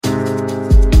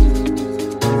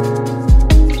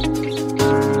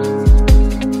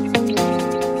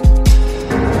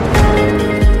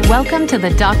Welcome to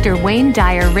the Dr. Wayne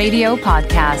Dyer radio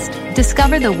podcast.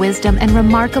 Discover the wisdom and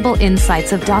remarkable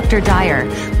insights of Dr. Dyer,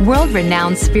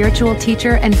 world-renowned spiritual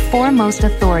teacher and foremost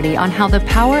authority on how the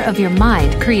power of your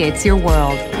mind creates your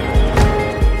world.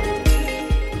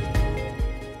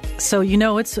 So, you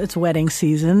know, it's wedding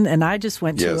season, and I just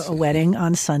went to a wedding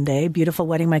on Sunday. Beautiful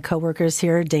wedding. My coworkers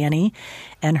here, Danny,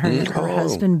 and her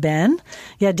husband, Ben.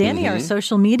 Yeah, Danny, our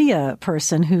social media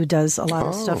person who does a lot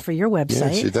of stuff for your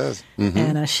website. Yeah, she does.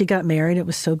 And she got married. It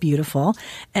was so beautiful.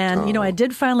 And, you know, I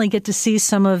did finally get to see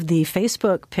some of the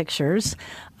Facebook pictures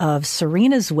of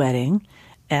Serena's wedding.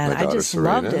 And I just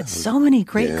loved it. So many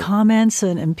great comments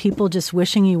and people just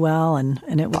wishing you well, and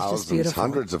it was just beautiful.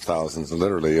 Hundreds of thousands,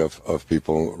 literally, of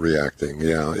people reacting.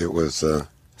 Yeah, it was...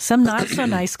 Some not so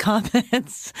nice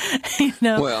comments. You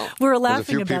know, we were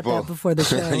laughing about that before the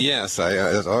show. Yes,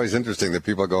 it's always interesting that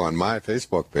people go on my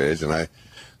Facebook page, and I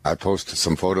post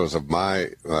some photos of my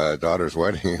daughter's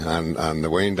wedding on the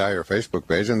Wayne Dyer Facebook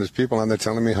page, and there's people on there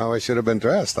telling me how I should have been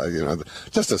dressed.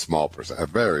 Just a small percent, a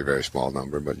very, very small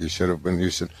number, but you should have been. You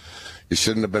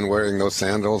shouldn't have been wearing those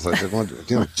sandals. I said, well,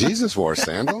 Jesus wore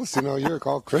sandals. You're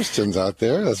called Christians out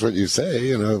there. That's what you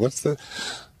say.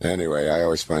 Anyway, I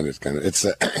always find it's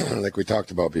like we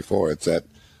talked about before. It's that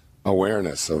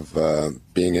awareness of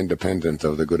being independent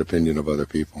of the good opinion of other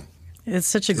people. It's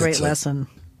such a great lesson.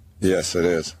 Yes, it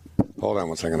is. Hold on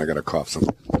one second. I got to cough some.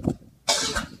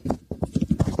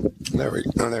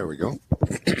 There we go.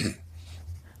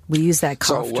 We use that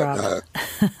cough drop.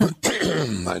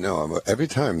 I know.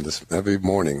 Every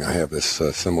morning, I have this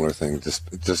similar thing.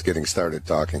 Just getting started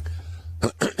talking.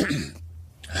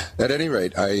 At any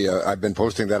rate, I've been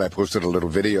posting that. I posted a little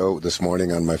video this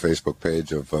morning on my Facebook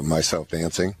page of myself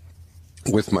dancing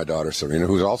with my daughter Serena,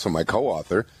 who's also my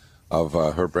co-author of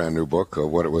her brand new book,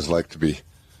 What It Was Like to Be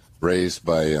Raised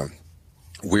by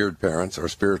Weird Parents, or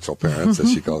Spiritual Parents,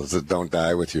 as she calls it. Don't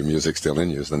Die With Your Music Still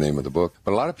in You is the name of the book.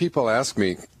 But a lot of people ask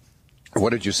me, what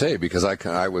did you say? Because I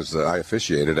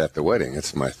officiated at the wedding.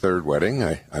 It's my third wedding.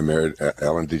 I married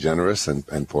Ellen DeGeneres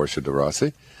and Portia de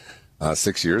Rossi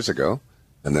 6 years ago.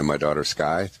 And then my daughter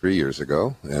Sky 3 years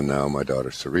ago. And now my daughter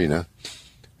Serena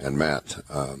and Matt.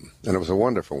 And it was a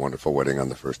wonderful, wonderful wedding on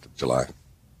the 1st of July.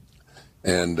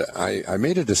 And I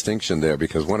made a distinction there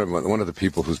because one of the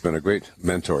people who's been a great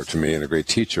mentor to me and a great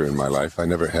teacher in my life, I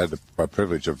never had the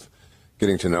privilege of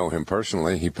getting to know him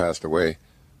personally. He passed away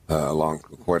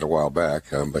quite a while back,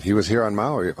 but he was here on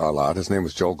Maui a lot. His name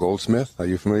was Joel Goldsmith. Are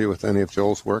you familiar with any of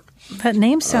Joel's work? That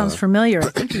name sounds familiar. I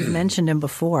think you've mentioned him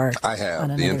before. I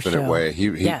have. The Infinite Way.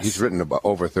 He's written about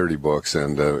over 30 books,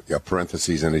 and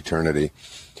Parentheses in Eternity,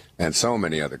 and so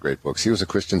many other great books. He was a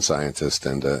Christian Scientist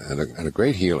and a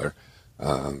great healer.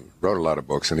 Wrote a lot of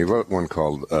books, and he wrote one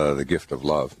called The Gift of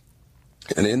Love.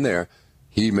 And in there,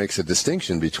 he makes a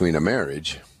distinction between a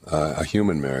marriage, a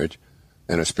human marriage,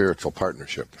 and a spiritual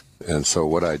partnership. And so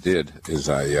what I did is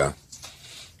I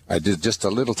did just a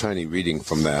little tiny reading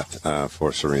from that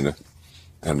for Serena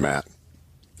and Matt.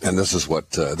 And this is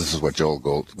what Joel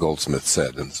Goldsmith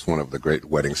said, and it's one of the great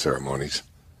wedding ceremonies.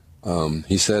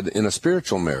 He said, in a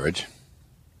spiritual marriage,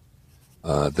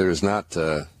 there's not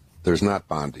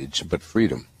bondage, but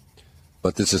freedom.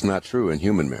 But this is not true in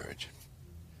human marriage.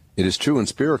 It is true in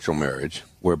spiritual marriage,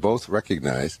 where both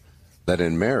recognize that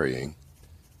in marrying,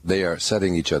 they are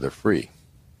setting each other free.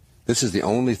 This is the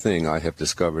only thing I have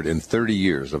discovered in 30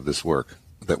 years of this work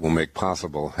that will make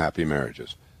possible happy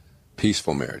marriages,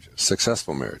 peaceful marriages,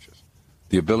 successful marriages,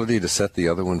 the ability to set the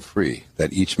other one free,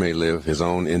 that each may live his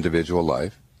own individual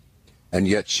life, and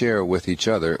yet share with each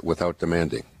other without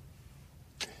demanding.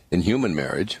 In human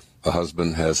marriage, a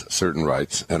husband has certain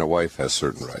rights and a wife has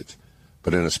certain rights.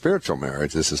 But in a spiritual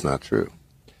marriage, this is not true.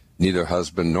 Neither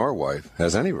husband nor wife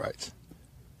has any rights.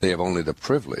 They have only the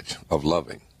privilege of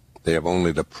loving. They have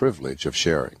only the privilege of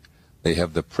sharing. They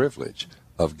have the privilege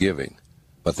of giving,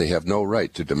 but they have no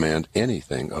right to demand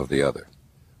anything of the other.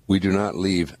 We do not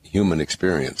leave human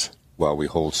experience while we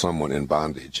hold someone in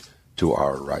bondage to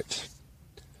our rights.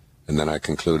 And then I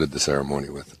concluded the ceremony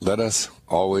with, let us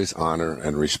always honor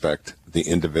and respect the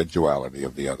individuality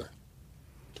of the other.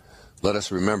 Let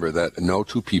us remember that no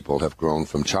two people have grown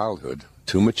from childhood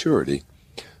to maturity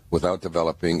without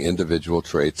developing individual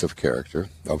traits of character,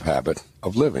 of habit,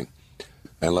 of living.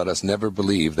 And let us never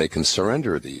believe they can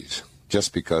surrender these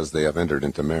just because they have entered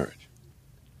into marriage.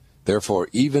 Therefore,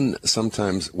 even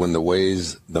sometimes when the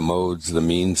ways, the modes, the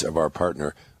means of our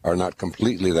partner are not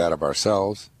completely that of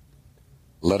ourselves,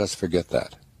 let us forget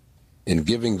that. In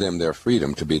giving them their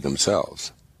freedom to be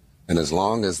themselves, and as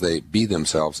long as they be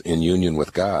themselves in union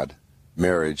with God,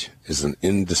 marriage is an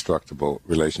indestructible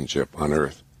relationship on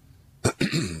earth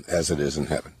as it is in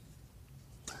heaven.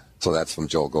 So that's from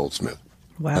Joel Goldsmith.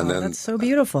 Wow, and then, that's so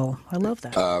beautiful. I love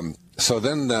that. So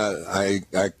then I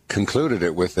concluded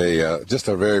it with just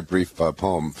a very brief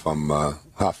poem from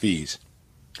Hafiz,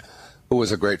 who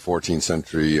was a great 14th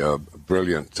century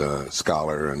brilliant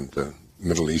scholar and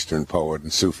Middle Eastern poet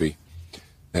and Sufi.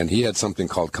 And he had something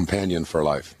called Companion for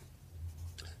Life.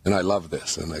 And I love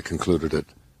this, and I concluded it.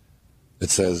 It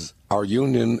says, our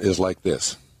union is like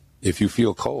this. If you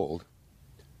feel cold,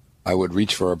 I would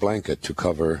reach for a blanket to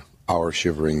cover our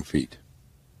shivering feet.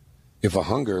 If a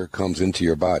hunger comes into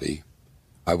your body,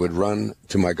 I would run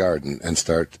to my garden and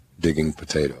start digging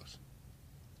potatoes.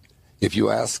 If you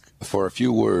ask for a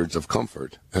few words of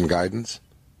comfort and guidance,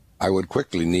 I would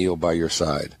quickly kneel by your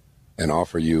side and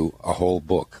offer you a whole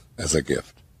book as a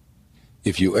gift.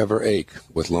 If you ever ache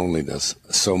with loneliness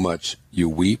so much you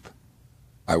weep,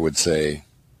 I would say,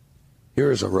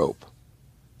 here is a rope.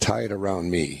 Tie it around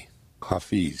me.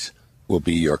 Hafiz will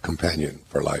be your companion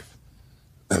for life.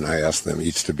 And I asked them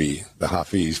each to be the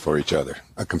Hafiz for each other,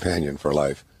 a companion for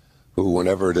life, who,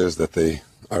 whenever it is that they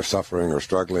are suffering or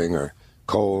struggling or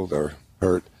cold or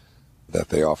hurt, that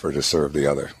they offer to serve the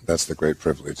other. That's the great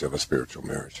privilege of a spiritual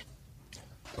marriage.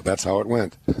 So that's how it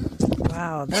went.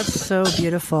 Wow, that's so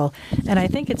beautiful. And I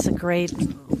think it's a great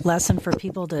lesson for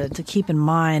people to keep in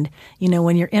mind,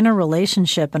 when you're in a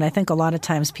relationship, and I think a lot of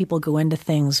times people go into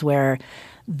things where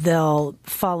they'll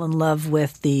fall in love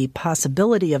with the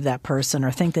possibility of that person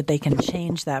or think that they can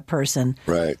change that person,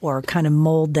 right, or kind of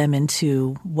mold them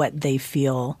into what they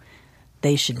feel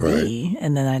they should be.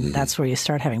 And then that's where you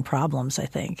start having problems, I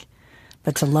think.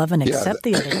 But to love and accept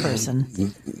the other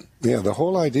person. Yeah, the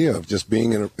whole idea of just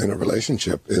being in a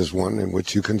relationship is one in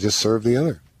which you can just serve the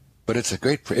other. But it's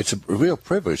a real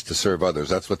privilege to serve others.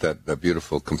 That's what that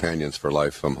beautiful Companions for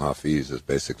Life from Hafiz is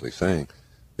basically saying,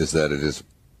 is that it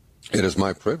is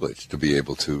my privilege to be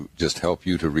able to just help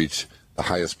you to reach the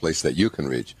highest place that you can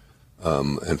reach,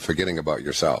 and forgetting about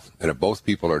yourself. And if both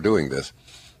people are doing this,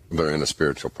 they're in a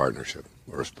spiritual partnership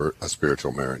or a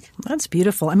spiritual marriage. That's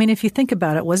beautiful. I mean, if you think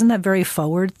about it, wasn't that very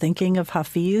forward thinking of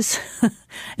Hafiz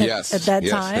at that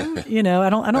time? I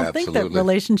don't think that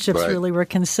relationships really were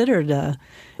considered in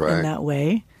that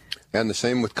way. And the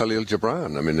same with Khalil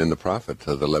Gibran. I mean, in The Prophet,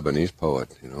 the Lebanese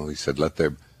poet, he said, let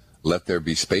there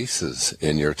be spaces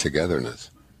in your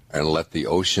togetherness, and let the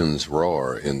oceans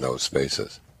roar in those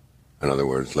spaces. In other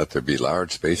words, let there be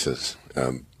large spaces,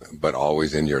 but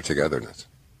always in your togetherness.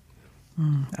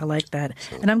 I like that.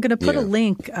 And I'm going to put a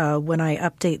link when I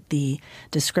update the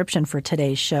description for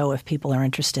today's show if people are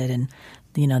interested and,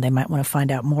 they might want to find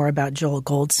out more about Joel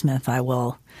Goldsmith.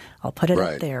 I'll put it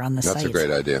up there on the site. That's a great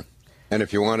idea. And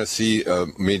if you want to see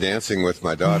me dancing with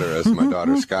my daughter as my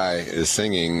daughter Sky is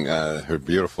singing her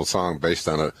beautiful song based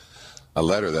on a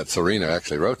letter that Serena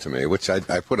actually wrote to me, which I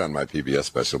put on my PBS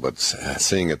special, but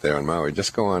seeing it there on Maui,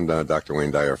 just go on Dr.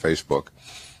 Wayne Dyer Facebook,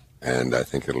 and I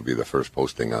think it'll be the first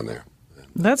posting on there.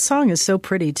 That song is so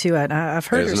pretty, too. I've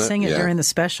heard her sing it during the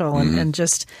special, and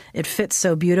just it fits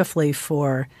so beautifully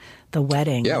for the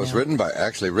wedding. Yeah, it was written by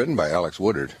Alex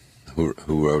Woodard, who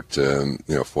wrote,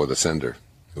 For the Sender,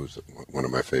 who's one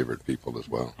of my favorite people as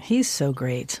well. He's so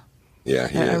great. Yeah,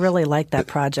 he is. I really like that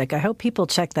project. I hope people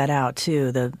check that out,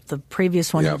 too, the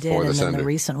previous one he did and then the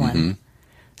recent one.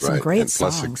 Some great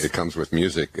songs. Plus, it comes with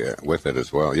music with it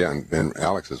as well. Yeah, and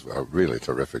Alex is a really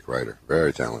terrific writer,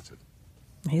 very talented.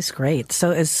 He's great. So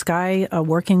is Sky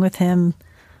working with him?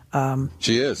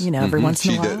 She is. Every once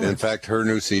in a while? Did. In fact, her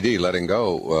new CD, Letting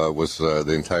Go, was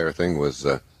the entire thing was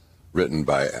written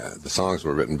by, the songs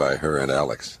were written by her and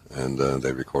Alex, and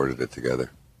they recorded it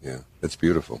together. Yeah, it's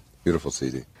beautiful. Beautiful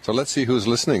CD. So let's see who's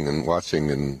listening and watching,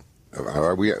 and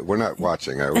we're not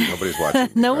watching. Nobody's watching.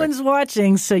 No one's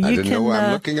watching, so you can.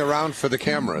 I'm looking around for the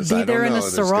cameras. Be there in a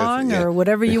sarong or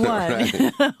whatever you want.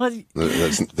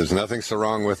 There's nothing so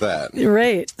wrong with that.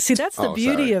 Right. See, that's the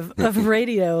beauty of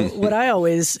radio. What I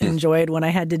always enjoyed when I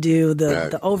had to do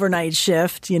the overnight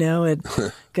shift, at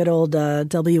good old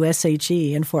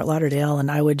WSHE in Fort Lauderdale, and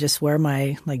I would just wear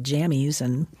my jammies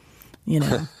and.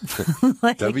 WSHE.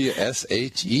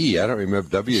 I don't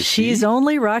remember WSHE. She's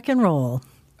only rock and roll.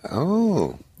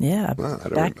 Oh. Yeah. Well,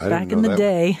 back in the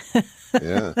day.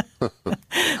 Yeah.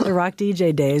 The rock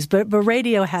DJ days. But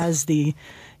radio has the,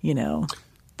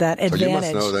 that advantage. So you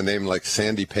must know the name like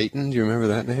Sandy Payton. Do you remember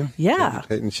that name? Yeah. Sandy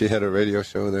Payton. She had a radio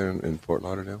show there in Fort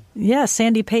Lauderdale. Yeah,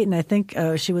 Sandy Payton. I think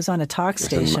she was on a talk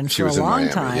station for a long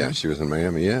time. Yeah, she was in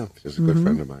Miami. Yeah, she was a good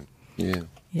friend of mine. Yeah.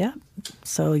 Yeah.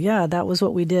 So, that was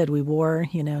what we did. We wore,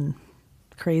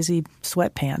 crazy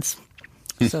sweatpants.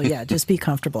 So, yeah, just be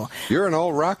comfortable. You're an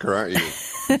old rocker, aren't you?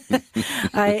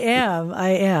 I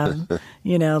am.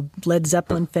 Led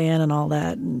Zeppelin fan and all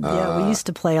that. And, we used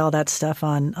to play all that stuff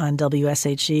on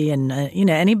WSHE. And,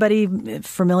 anybody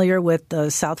familiar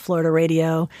with South Florida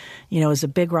radio, it was a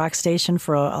big rock station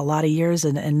for a lot of years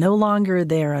and no longer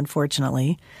there,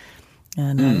 unfortunately.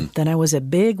 And then I was at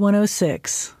Big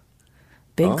 106,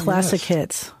 Big Classic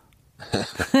Hits.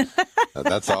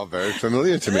 That's all very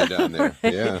familiar to me down there.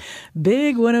 Right. Yeah.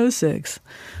 Big 106.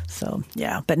 So,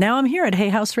 yeah. But now I'm here at Hay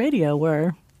House Radio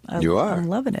where I'm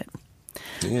loving it.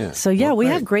 Yeah. So, we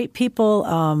have great people.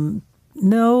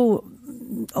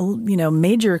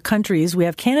 Major countries. We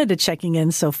have Canada checking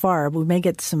in so far. We may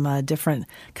get some different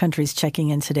countries checking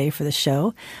in today for the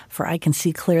show for I Can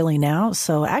See Clearly Now.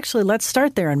 So, actually, let's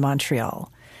start there in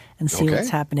Montreal and see what's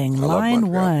happening. Line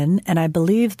 1, and I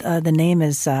believe the name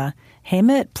is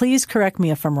Hamit. Please correct me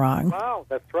if I'm wrong. Wow,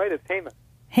 that's right. It's Hamit.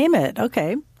 Hamit,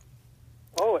 okay.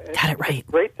 Oh, got it right. It's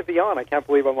great to be on. I can't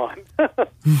believe I'm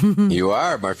on. You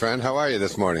are, my friend. How are you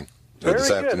this morning? Very this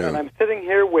good. afternoon? And I'm sitting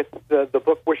here with the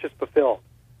book Wishes Fulfilled.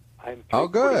 I'm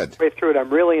good. Way through it.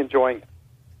 I'm really enjoying it.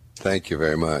 Thank you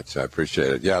very much. I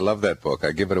appreciate it. Yeah, I love that book.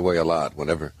 I give it away a lot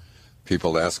whenever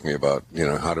people ask me about,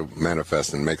 how to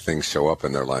manifest and make things show up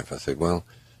in their life. I say, well,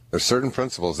 there's certain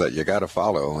principles that you got to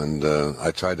follow, and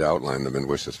I tried to outline them in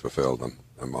Wishes Fulfilled.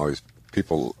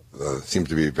 People seem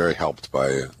to be very helped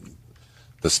by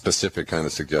the specific kind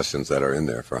of suggestions that are in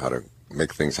there for how to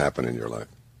make things happen in your life.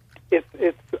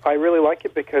 I really like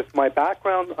it because my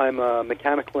background, I'm a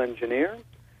mechanical engineer.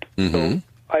 Mm-hmm.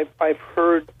 So I've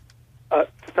heard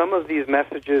some of these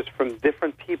messages from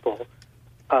different people,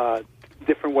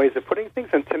 different ways of putting things,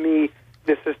 and to me,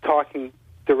 this is talking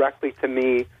directly to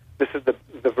me. This is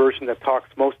the version that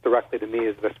talks most directly to me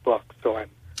is this book. So I'm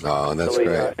that's really,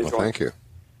 great. Well, thank you.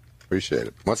 Appreciate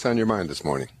it. What's on your mind this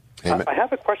morning? I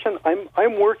have a question.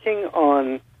 I'm working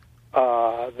on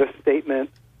the statement,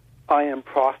 I am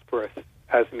prosperous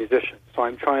as a musician. So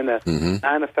I'm trying to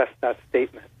manifest that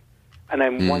statement. And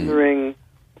I'm wondering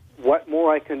what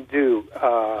more I can do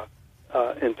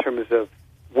in terms of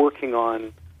working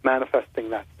on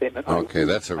manifesting that statement. Okay,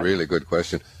 that's a really good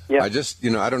question. Yeah. I just,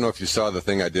 I don't know if you saw the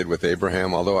thing I did with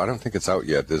Abraham, although I don't think it's out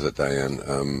yet, is it,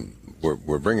 Diane?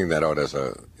 We're bringing that out as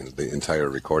the entire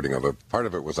recording of it. Part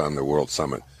of it was on the World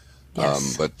Summit.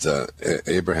 Yes. But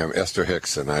Esther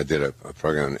Hicks and I did a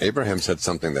program. Abraham said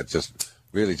something that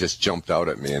just jumped out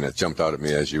at me, and it jumped out at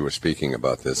me as you were speaking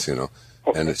about this,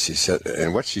 Okay.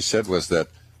 And what she said was that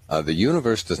the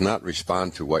universe does not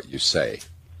respond to what you say.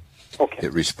 Okay.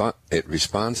 It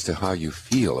responds to how you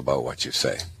feel about what you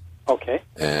say. Okay.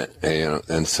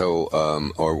 And so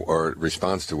or it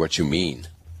responds to what you mean.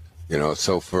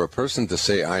 So for a person to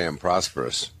say I am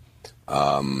prosperous,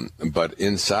 but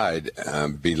inside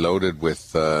be loaded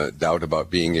with doubt about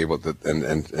being able to,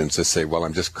 and just say, well,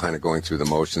 I'm just kind of going through the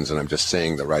motions and I'm just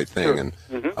saying the right thing.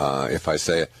 Sure. And if I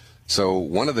say it. So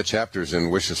one of the chapters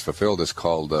in Wishes Fulfilled is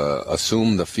called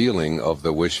Assume the Feeling of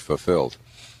the Wish Fulfilled.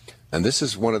 And this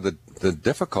is one of the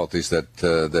difficulties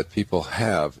that people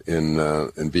have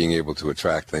in being able to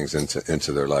attract things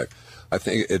into their life. I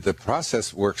think the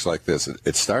process works like this.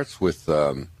 It starts with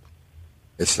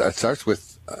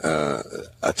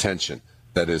attention.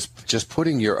 That is just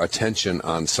putting your attention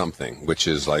on something, which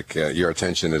is like your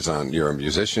attention is on, you're a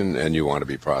musician and you want to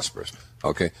be prosperous.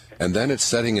 Okay? And then it's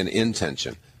setting an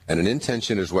intention. And an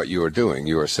intention is what you are doing.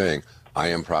 You are saying, I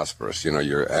am prosperous.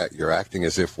 You're acting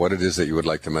as if what it is that you would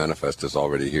like to manifest is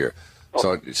already here.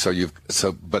 Okay.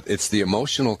 But it's the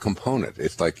emotional component.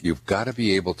 It's like you've got to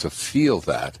be able to feel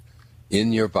that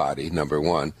in your body, number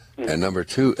one, and number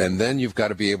two, and then you've got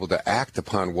to be able to act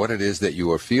upon what it is that you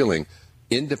are feeling,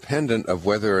 independent of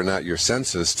whether or not your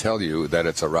senses tell you that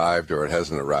it's arrived or it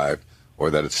hasn't arrived, or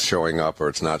that it's showing up or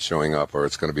it's not showing up, or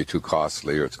it's going to be too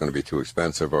costly or it's going to be too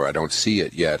expensive, or I don't see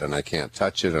it yet and I can't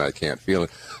touch it and I can't feel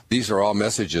it. These are all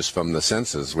messages from the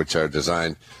senses which are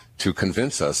designed to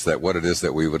convince us that what it is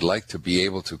that we would like to be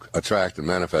able to attract and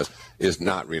manifest is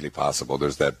not really possible.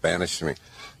 There's that banishing.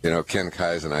 Ken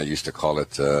Kais and I used to call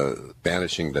it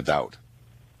banishing the doubt.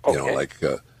 Okay.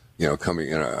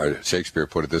 Shakespeare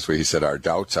put it this way. He said, our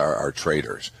doubts are our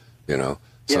traitors,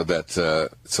 So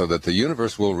that the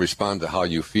universe will respond to how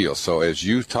you feel. So as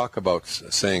you talk about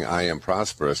saying I am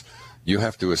prosperous, you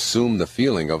have to assume the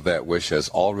feeling of that wish as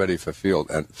already fulfilled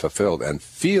and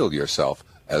feel yourself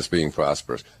as being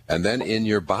prosperous. And then in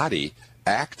your body,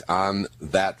 act on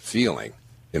that feeling.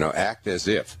 Act as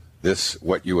if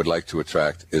what you would like to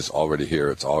attract is already here.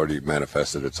 It's already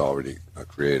manifested. It's already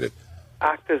created.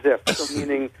 Act as if. So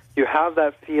meaning you have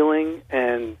that feeling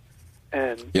and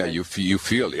You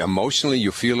feel emotionally,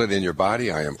 you feel it in your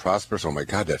body. I am prosperous. Oh my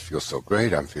God, that feels so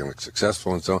great. I'm feeling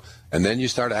successful, and so on. And then you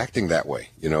start acting that way.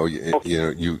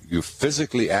 You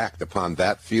physically act upon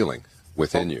that feeling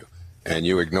within you, and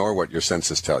you ignore what your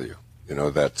senses tell you.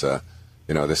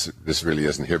 This really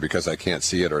isn't here because I can't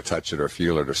see it or touch it or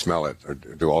feel it or smell it or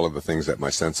do all of the things that my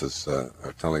senses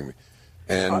are telling me.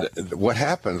 And what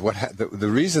happens, the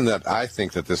reason that I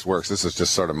think that this works, this is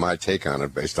just sort of my take on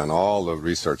it based on all the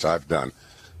research I've done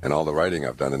and all the writing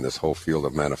I've done in this whole field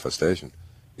of manifestation,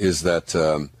 is that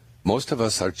most of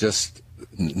us are just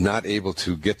not able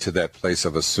to get to that place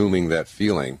of assuming that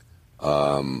feeling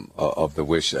of the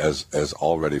wish as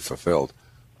already fulfilled.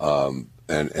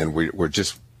 And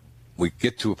we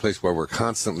get to a place where we're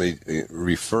constantly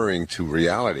referring to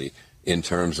reality in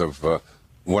terms of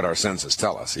what our senses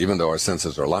tell us, even though our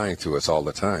senses are lying to us all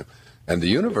the time. And the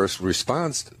universe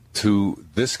responds to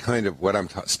this kind of what I'm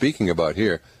speaking about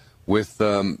here with,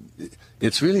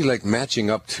 it's really like matching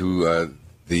up to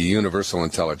the universal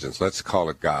intelligence. Let's call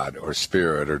it God or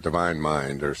spirit or divine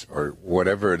mind or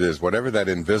whatever it is, whatever that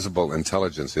invisible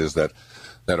intelligence is that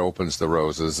opens the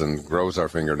roses and grows our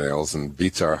fingernails and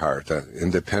beats our heart,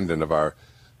 independent of our,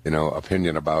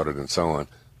 opinion about it and so on.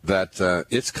 That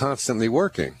it's constantly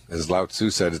working. As Lao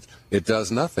Tzu said, it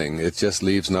does nothing. It just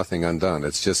leaves nothing undone.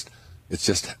 It's just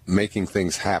making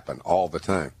things happen all the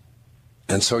time.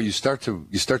 And so you start to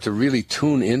really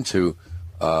tune into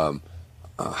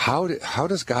how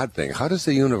does God think? How does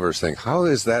the universe think? How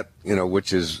is that,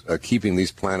 which is keeping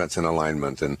these planets in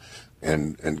alignment and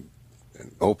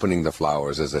opening the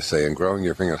flowers, as I say, and growing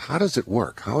your fingers? How does it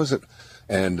work? How is it?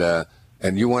 And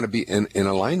you want to be in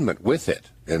alignment with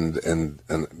it. And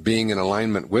being in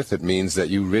alignment with it means that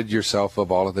you rid yourself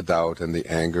of all of the doubt and the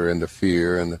anger and the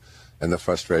fear and the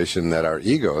frustration that our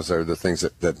egos are the things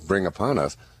that bring upon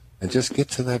us, and just get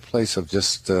to that place of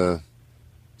just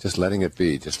letting it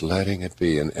be,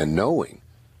 and knowing.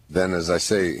 Then, as I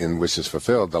say in Wishes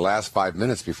Fulfilled, the last 5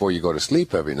 minutes before you go to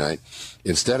sleep every night,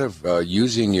 instead of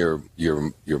using your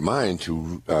mind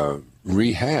to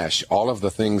rehash all of the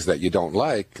things that you don't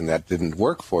like and that didn't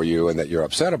work for you and that you're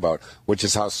upset about, which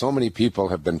is how so many people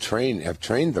have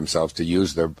trained themselves to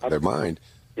use their mind.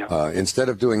 Yeah. Instead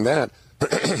of doing that,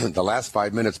 the last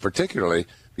 5 minutes particularly,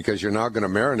 because you're now going to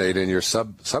marinate in your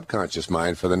subconscious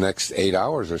mind for the next 8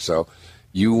 hours or so,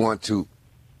 you want to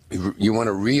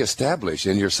reestablish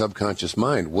in your subconscious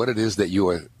mind what it is that you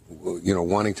are,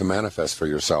 wanting to manifest for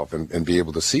yourself and be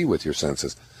able to see with your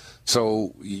senses.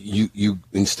 So you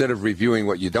instead of reviewing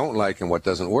what you don't like and what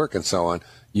doesn't work and so on,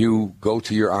 you go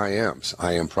to your I ams.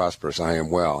 I am prosperous. I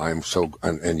am well. I am so,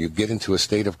 and you get into a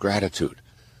state of gratitude.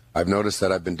 I've noticed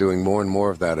that I've been doing more and more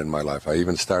of that in my life. I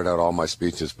even start out all my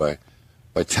speeches by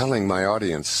telling my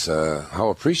audience how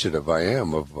appreciative I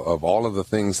am of all of the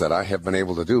things that I have been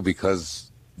able to do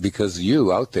because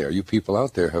you people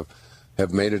out there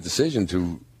have made a decision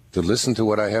to listen to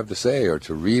what I have to say, or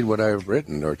to read what I have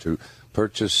written, or to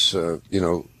purchase,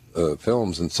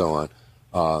 films and so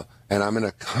on. And I'm in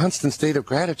a constant state of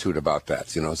gratitude about that,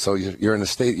 So you're in a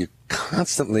state, you're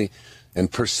constantly and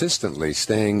persistently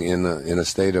staying in a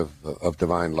state of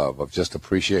divine love, of just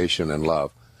appreciation and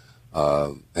love.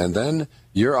 And then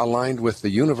you're aligned with the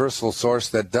universal source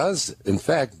that does, in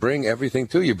fact, bring everything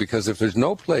to you. Because if there's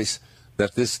no place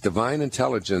that this divine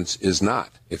intelligence is not,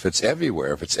 if it's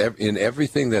everywhere, if it's in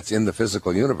everything that's in the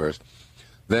physical universe,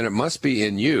 then it must be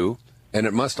in you, and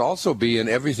it must also be in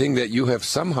everything that you have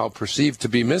somehow perceived to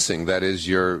be missing. That is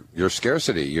your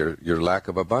scarcity, your lack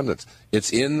of abundance.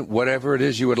 It's in whatever it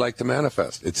is you would like to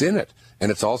manifest. It's in it,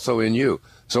 and it's also in you.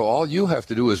 So all you have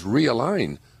to do is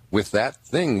realign with that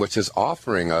thing which is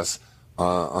offering us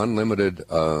unlimited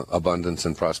abundance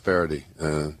and prosperity,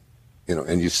 and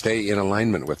you stay in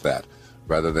alignment with that,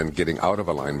 rather than getting out of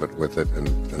alignment with it and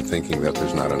thinking that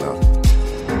there's not enough.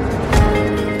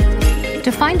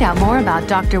 To find out more about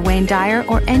Dr. Wayne Dyer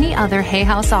or any other Hay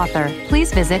House author,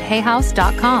 please visit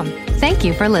hayhouse.com. Thank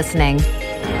you for listening.